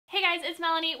Hi guys, it's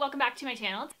Melanie. Welcome back to my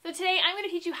channel. So today I'm going to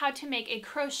teach you how to make a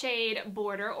crocheted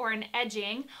border or an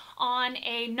edging on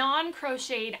a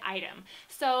non-crocheted item.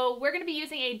 So we're going to be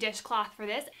using a dishcloth for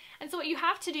this. And so what you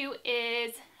have to do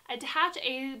is attach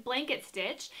a blanket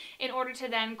stitch in order to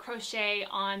then crochet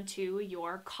onto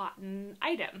your cotton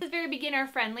item. This is very beginner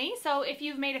friendly, so if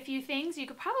you've made a few things, you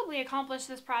could probably accomplish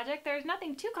this project. There's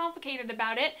nothing too complicated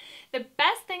about it. The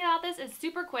best thing about this is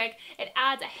super quick. It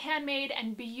adds a handmade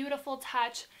and beautiful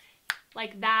touch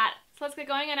like that. So let's get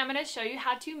going, and I'm going to show you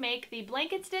how to make the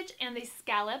blanket stitch and the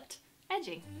scalloped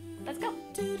edging. Let's go.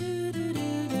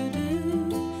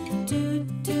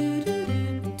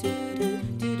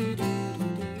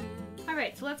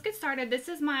 Alright, so let's get started. This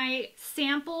is my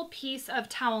sample piece of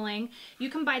toweling. You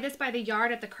can buy this by the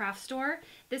yard at the craft store.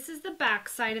 This is the back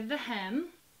side of the hem.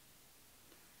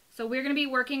 So we're going to be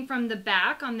working from the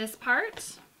back on this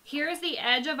part. Here is the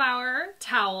edge of our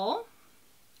towel.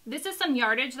 This is some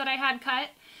yardage that I had cut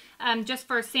just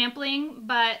for sampling,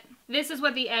 but this is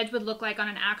what the edge would look like on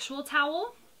an actual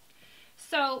towel.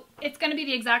 So it's going to be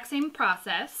the exact same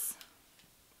process.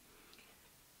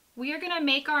 We are going to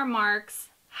make our marks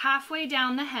halfway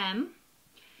down the hem.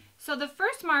 So the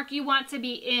first mark you want to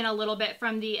be in a little bit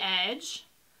from the edge.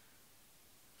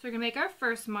 So we're going to make our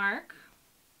first mark.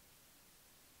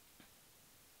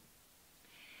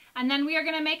 And then we are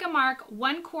going to make a mark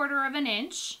 1/4 of an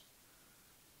inch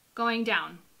going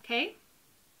down, okay?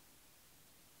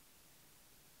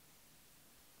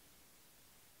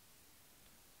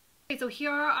 Okay, so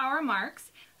here are our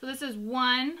marks. So this is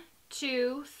 1,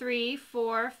 2, 3,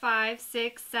 4, 5,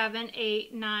 6, 7,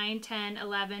 8, 9, 10,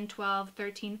 11, 12,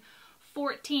 13,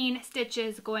 14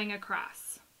 stitches going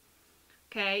across.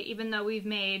 Okay, even though we've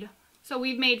made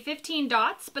 15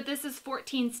 dots, but this is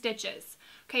 14 stitches.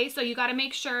 Okay, so you got to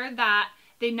make sure that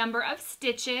the number of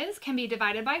stitches can be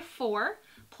divided by 4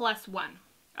 plus 1.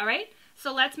 All right,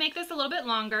 so let's make this a little bit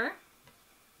longer.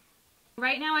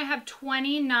 Right now I have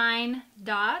 29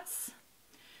 dots,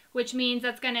 which means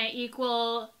that's going to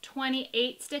equal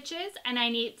 28 stitches, and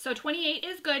so 28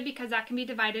 is good because that can be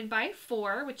divided by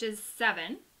 4, which is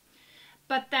 7,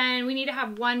 but then we need to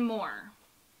have one more.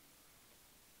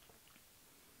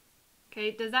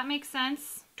 Okay, does that make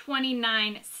sense?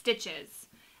 29 stitches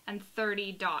and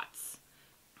 30 dots.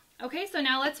 Okay, so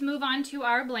now let's move on to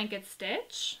our blanket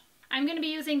stitch. I'm going to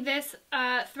be using this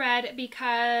thread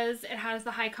because it has the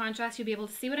high contrast. You'll be able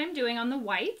to see what I'm doing on the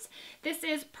white. This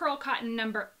is Perle Cotton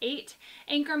number 8.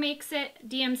 Anchor makes it,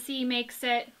 DMC makes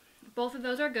it. Both of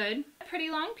those are good. A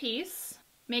pretty long piece.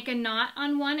 Make a knot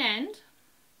on one end.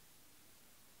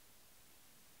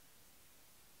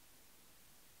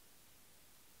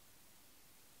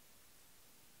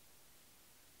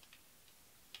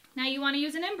 Now you want to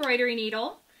use an embroidery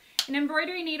needle. An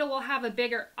embroidery needle will have a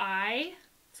bigger eye,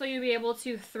 so you'll be able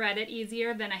to thread it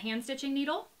easier than a hand stitching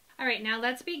needle. All right, now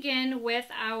let's begin with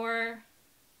our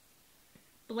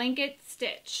blanket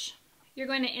stitch. You're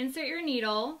going to insert your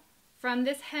needle from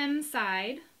this hem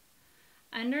side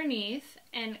underneath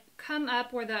and come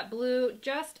up where that blue,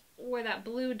 just where that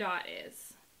blue dot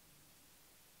is.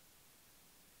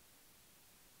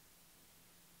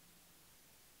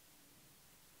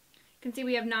 You can see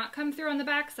we have not come through on the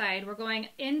back side. We're going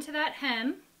into that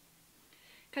hem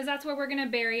because that's where we're going to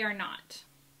bury our knot.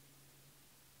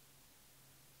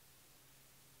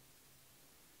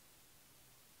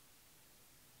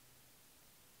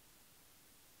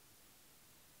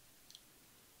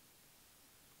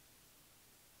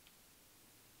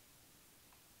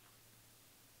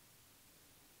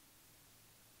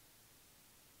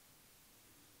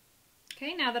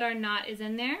 Okay, now that our knot is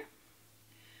in there,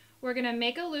 we're going to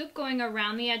make a loop going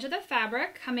around the edge of the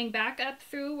fabric, coming back up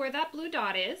through where that blue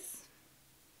dot is.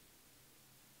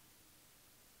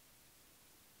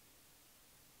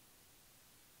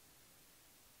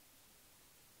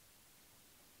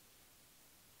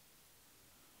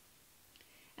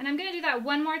 And I'm going to do that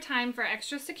one more time for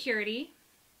extra security.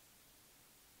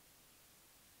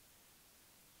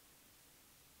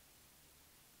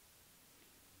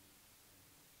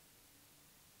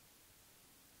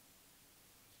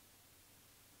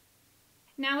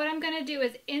 Now what I'm going to do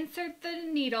is insert the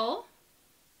needle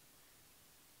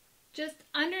just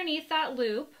underneath that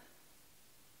loop,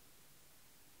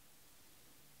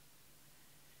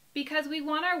 because we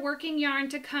want our working yarn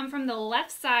to come from the left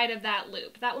side of that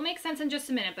loop. That will make sense in just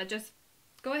a minute, but just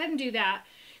go ahead and do that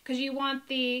because you want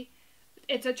it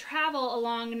to travel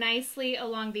along nicely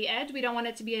along the edge. We don't want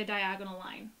it to be a diagonal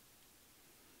line.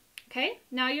 Okay,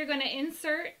 now you're going to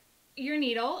insert your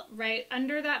needle right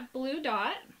under that blue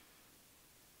dot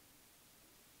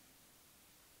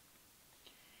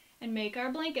and make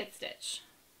our blanket stitch.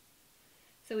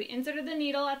 So we inserted the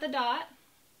needle at the dot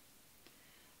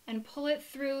and pull it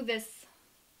through this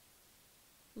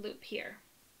loop here.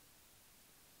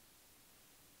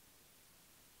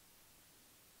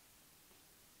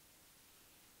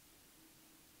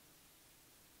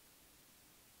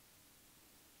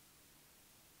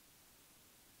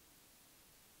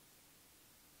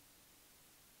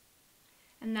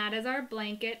 And that is our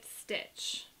blanket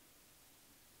stitch.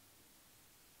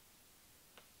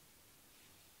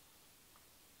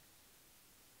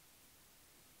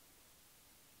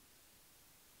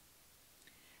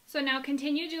 So now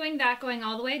continue doing that, going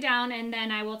all the way down, and then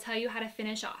I will tell you how to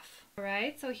finish off. All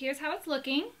right, so here's how it's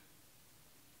looking.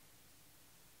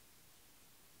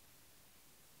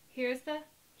 Here's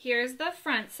the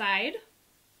front side.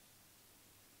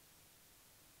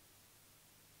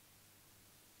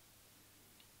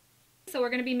 So we're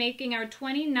going to be making our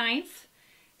 29th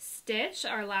stitch,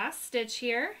 our last stitch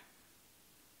here.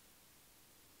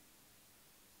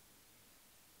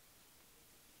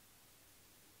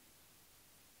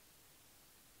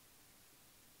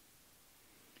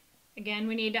 Again,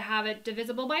 we need to have it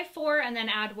divisible by 4 and then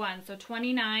add 1. So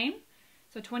 29.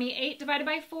 So 28 divided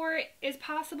by 4 is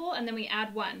possible, and then we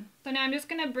add 1. So now I'm just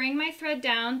going to bring my thread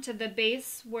down to the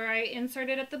base where I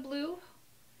inserted at the blue,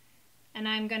 and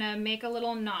I'm going to make a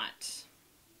little knot.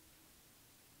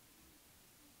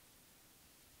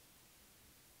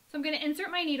 So I'm going to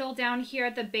insert my needle down here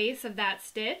at the base of that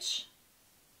stitch.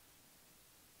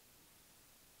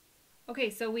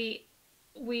 Okay, so we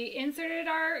inserted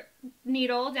our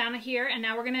needle down here, and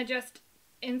now we're going to just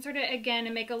insert it again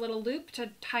and make a little loop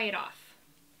to tie it off.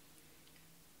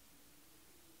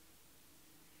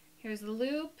 Here's the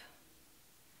loop.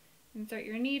 Insert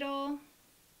your needle.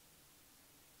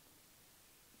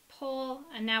 Pull,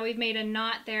 and now we've made a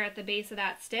knot there at the base of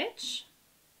that stitch.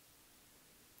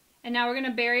 And now we're going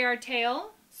to bury our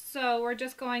tail. So we're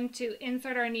just going to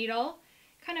insert our needle,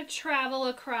 kind of travel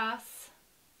across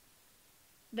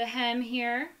the hem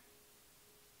here,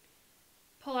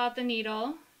 pull out the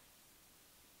needle.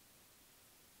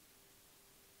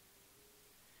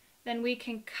 Then we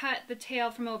can cut the tail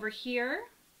from over here.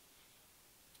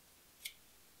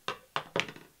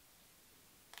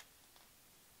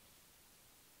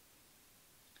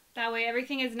 That way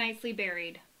everything is nicely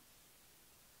buried.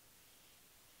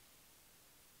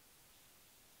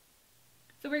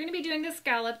 So we're going to be doing the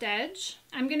scalloped edge.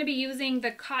 I'm going to be using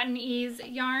the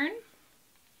CottonEase yarn.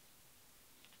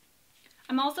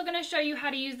 I'm also going to show you how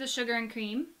to use the sugar and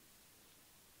cream.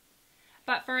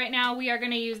 But for right now, we are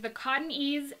going to use the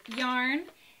CottonEase yarn,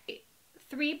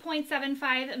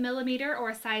 3.75 millimeter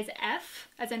or size F,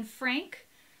 as in Frank,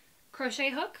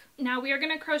 crochet hook. Now we are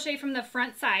going to crochet from the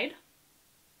front side.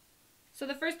 So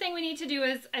the first thing we need to do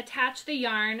is attach the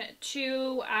yarn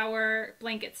to our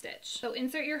blanket stitch. So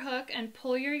insert your hook and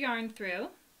pull your yarn through.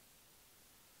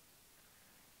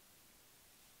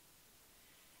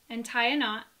 And tie a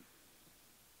knot.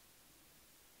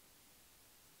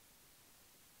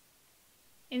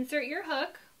 Insert your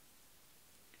hook,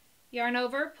 yarn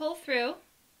over, pull through.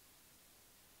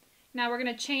 Now we're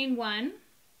going to chain 1.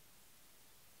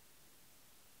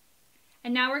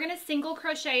 And now we're going to single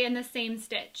crochet in the same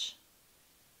stitch.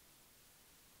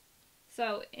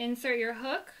 So insert your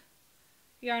hook,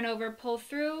 yarn over, pull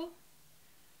through,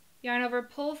 yarn over,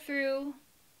 pull through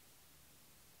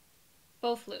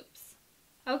both loops.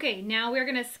 Okay, now we're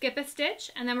going to skip a stitch,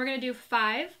 and then we're going to do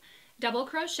 5 double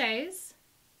crochets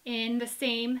in the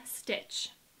same stitch.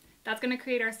 That's going to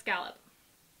create our scallop.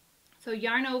 So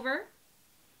yarn over,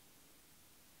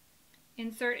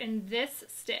 insert in this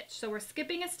stitch. So we're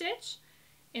skipping a stitch,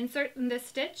 insert in this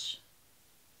stitch,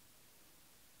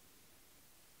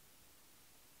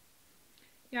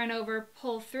 yarn over,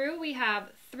 pull through. We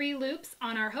have 3 loops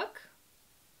on our hook.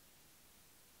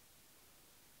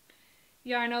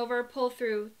 Yarn over, pull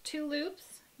through 2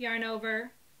 loops, yarn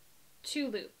over, 2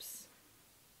 loops.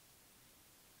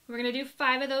 We're going to do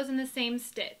 5 of those in the same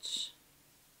stitch.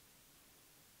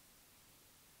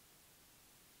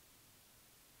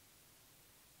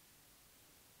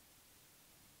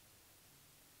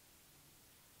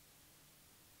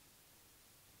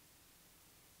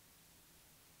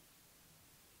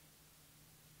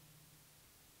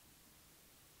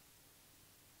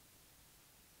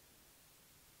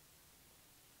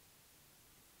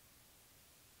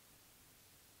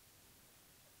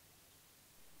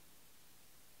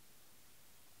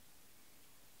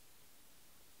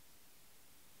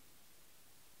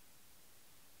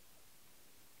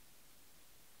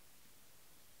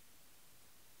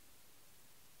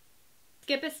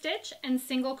 Skip a stitch and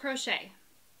single crochet.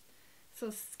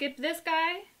 So skip this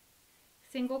guy,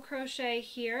 single crochet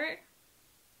here,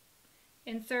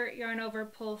 insert, yarn over,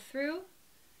 pull through,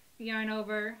 yarn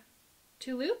over,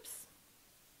 2 loops,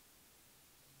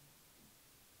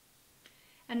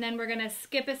 and then we're going to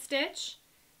skip a stitch,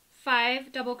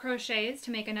 5 double crochets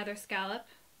to make another scallop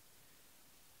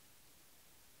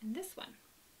in this one.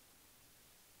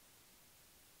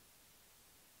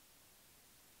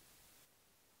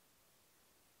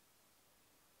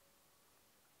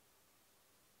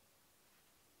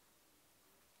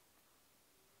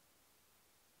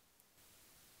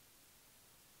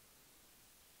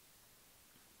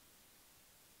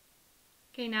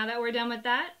 Okay, now that we're done with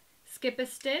that, skip a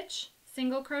stitch,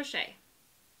 single crochet.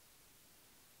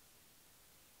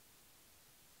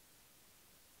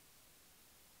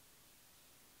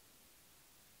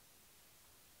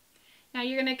 Now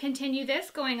you're going to continue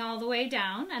this going all the way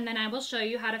down, and then I will show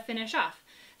you how to finish off.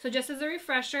 So just as a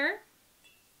refresher,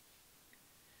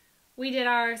 we did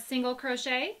our single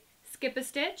crochet, skip a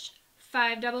stitch,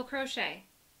 5 double crochet,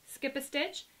 skip a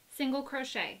stitch, single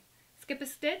crochet, skip a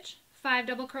stitch, 5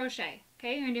 double crochet.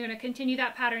 Okay, and you're going to continue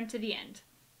that pattern to the end.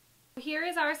 Here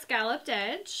is our scalloped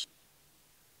edge.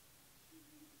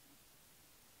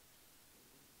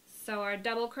 So our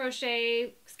double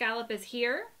crochet scallop is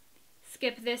here.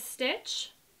 Skip this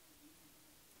stitch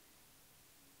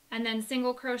and then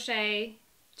single crochet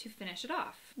to finish it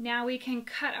off. Now we can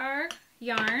cut our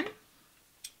yarn,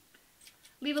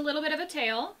 leave a little bit of a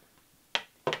tail,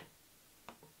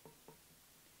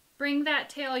 bring that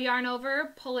tail yarn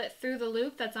over, pull it through the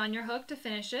loop that's on your hook to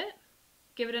finish it,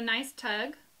 give it a nice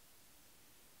tug,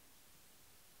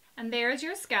 and there's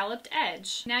your scalloped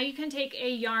edge. Now you can take a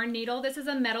yarn needle, this is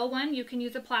a metal one, you can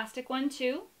use a plastic one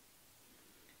too,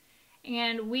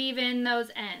 and weave in those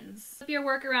ends. Flip your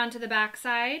work around to the back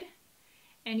side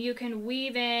and you can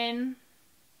weave in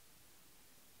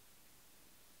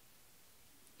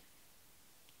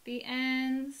the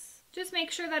ends. Just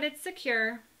make sure that it's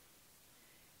secure.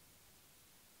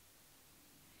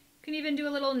 You can even do a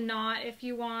little knot if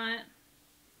you want.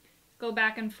 Go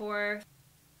back and forth.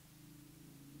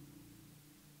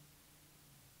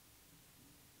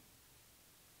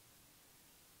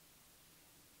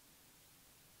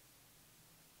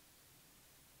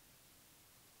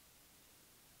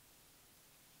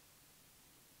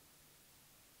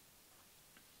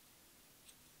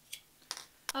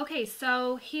 Okay,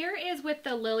 so here is with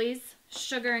the Lily's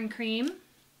Sugar and Cream.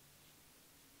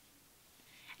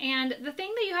 And the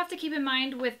thing that you have to keep in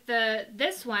mind with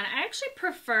this one, I actually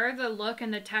prefer the look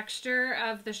and the texture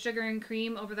of the Sugar and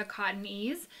Cream over the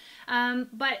CottonEase,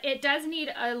 but it does need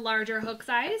a larger hook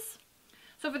size.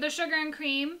 So for the Sugar and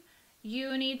Cream,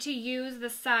 you need to use the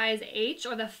size H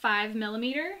or the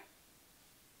 5mm.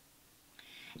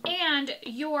 And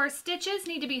your stitches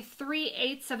need to be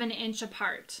 3/8 of an inch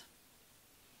apart.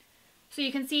 So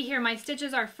you can see here my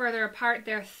stitches are further apart.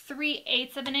 They're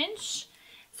 3/8 of an inch.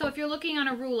 So if you're looking on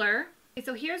a ruler, okay,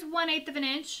 so here's 1/8 of an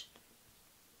inch,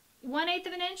 1/8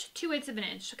 of an inch, 2/8 of an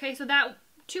inch. Okay, so that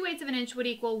 2/8 of an inch would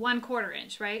equal 1/4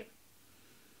 inch, right?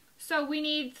 So we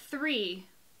need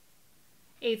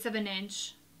 3/8 of an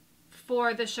inch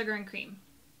for the Sugar and Cream.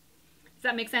 Does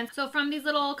that make sense? So from these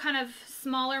little kind of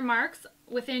smaller marks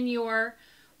within your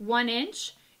 1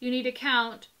 inch, you need to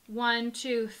count 1,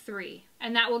 2, 3,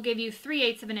 and that will give you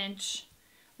 3/8 of an inch,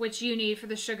 which you need for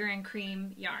the Sugar and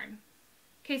Cream yarn.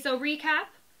 Okay, so recap,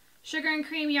 Sugar and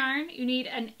Cream yarn, you need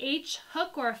an H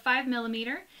hook or a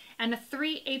 5mm and a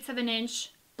 3/8 of an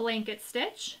inch blanket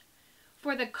stitch.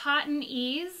 For the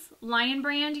CottonEase Lion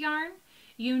Brand yarn,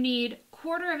 you need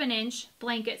 1/4 of an inch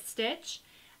blanket stitch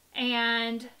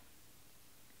and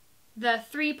the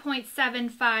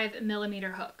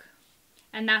 3.75mm hook.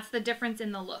 And that's the difference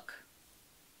in the look.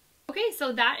 Okay,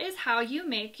 so that is how you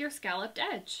make your scalloped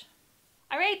edge.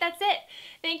 Alright, that's it.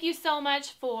 Thank you so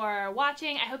much for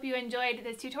watching. I hope you enjoyed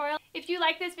this tutorial. If you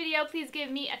like this video, please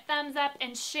give me a thumbs up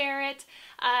and share it.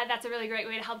 That's a really great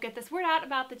way to help get this word out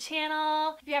about the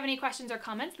channel. If you have any questions or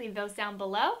comments, leave those down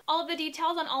below. All of the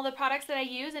details on all the products that I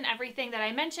use and everything that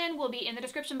I mentioned will be in the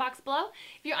description box below.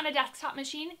 If you're on a desktop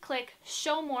machine, click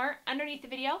Show More underneath the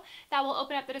video. That will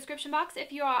open up the description box.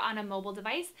 If you are on a mobile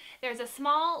device, there's a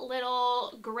small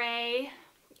little gray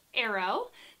arrow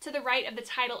to the right of the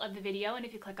title of the video, and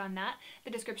if you click on that, the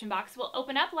description box will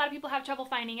open up. A lot of people have trouble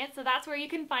finding it, so that's where you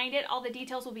can find it. All the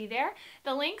details will be there.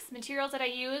 The links, materials that I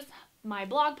use, my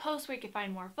blog post where you can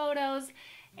find more photos,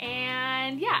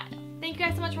 and yeah, thank you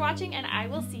guys so much for watching, and I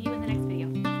will see you in the next video.